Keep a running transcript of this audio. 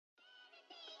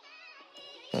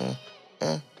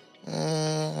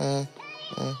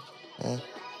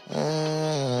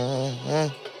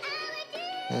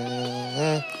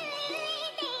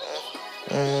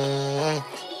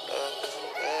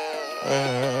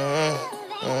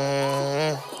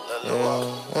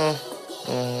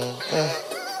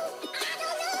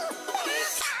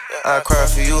I cry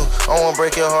for you, I won't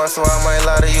break your heart, so I might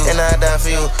lie to you. And I die for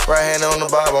you, right hand on the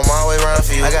Bible, I'm always round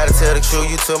for you. I gotta tell the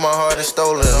truth, you took my heart and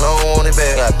stole it, and I don't want it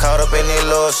back. Got caught up in that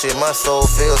love shit, my soul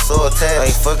feels so attached. I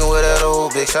ain't fucking with that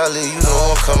old bitch, I leave, you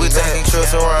know I'm coming. We taking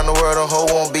trips around the world, the hoe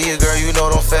won't be a girl, you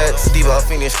know them facts. Deep off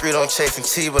in the street, I'm chasing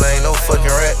tea, but I ain't no fucking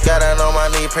rat. Got down on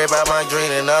my knee, pray about my dream,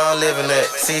 and now I'm living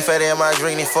that. See fat in my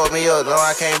dream, he fucked me up, no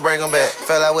I can't bring him back.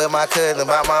 Fell out with my cousin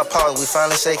about my partner, we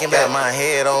finally shaking back. Got my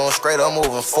head on straight, I'm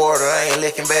moving forward, I ain't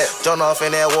licking back. Jumped off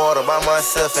in that water by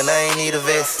myself and I ain't need a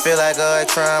vest. Feel like God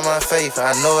trying my faith,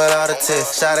 I know it all the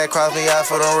test. Shot that cross me out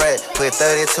for them rat, put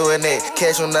 30 to a neck.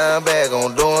 Catch him down bag,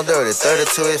 gon' do him dirty, 30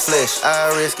 to his flesh. I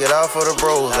risk it all for the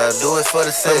bros, I do it for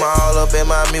the set. Put my all up in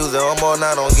my music, I'm on,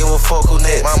 I don't give a fuck who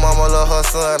next. My mama love her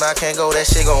son, I can't go, that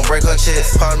shit gon' break her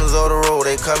chest. Partners on the road,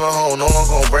 they coming home, no one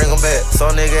gon' bring them back.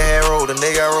 Some nigga had rolled, the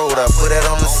nigga rolled, I put that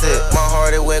on the set. My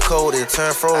heart it went cold, it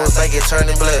turned froze, think it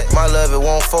turning black. My love it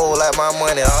won't fold like my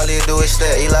money, all it do is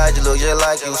stack. Elijah look just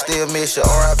like you, still miss you,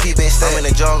 R.I.P. bitch stack. I'm in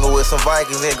the jungle with some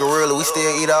Vikings and gorilla, we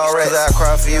still eat all rats. Cause I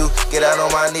cry for you, get out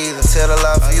on my knees and tell the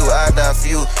lie for you. I die for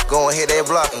you, go and hit that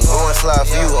block and go and slide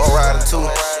for you. I'm riding too,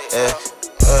 yeah,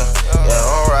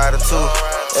 I'm riding too,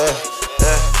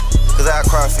 Cause I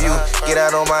cry for you, get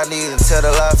out on my knees and tell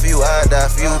the lie for you. I die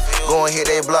for you, go and hit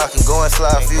that block and go and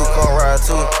slide for you. Come ride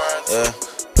too,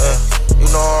 you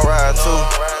know I'm riding too.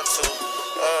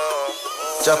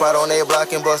 Jump out on that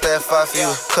block and bust that fight for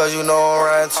you, cause you know I'm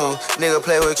riding too. Nigga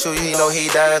play with you, he know he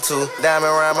dying too.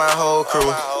 Diamond around my whole crew.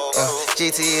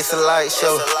 GT is a light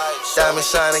show. Diamond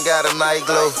shining, got a night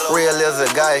glow. Real as a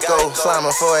Geico,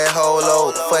 sliming for that whole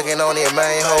load. Fucking on that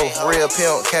main hoe. Real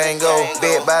pimp can't go.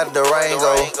 Bit by the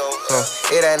Durango.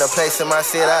 It ain't a place in my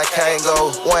city I can't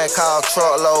go. One call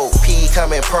truckload, P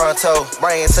coming pronto.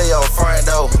 Bring it to your front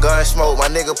door. Gun smoke, my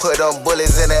nigga put them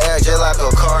bullets in the air just like a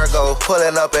cargo.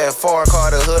 Pulling up in foreign car,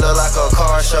 the hood look like a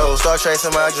car show. Start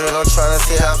tracing my dream, I'm trying to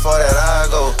see how far that I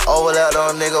go. Overlap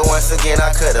on nigga once again,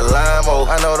 I cut the line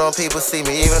mode. I know them people see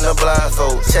me, even the blind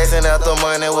folks. Chasing out the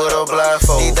money with a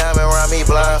blindfold. These diamond around me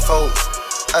blind folks.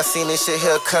 I seen this shit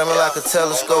here coming like a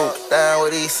telescope. Down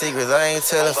with these secrets, I ain't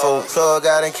telling folks. Plug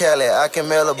out in Cali, I can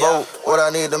mail a boat. What I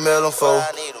need to mail them for?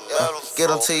 Get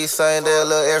them to you same day, a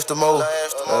little extra more.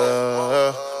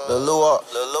 The Luwop.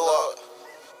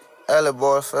 Alley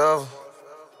boy forever.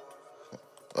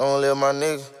 Long live my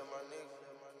nigga.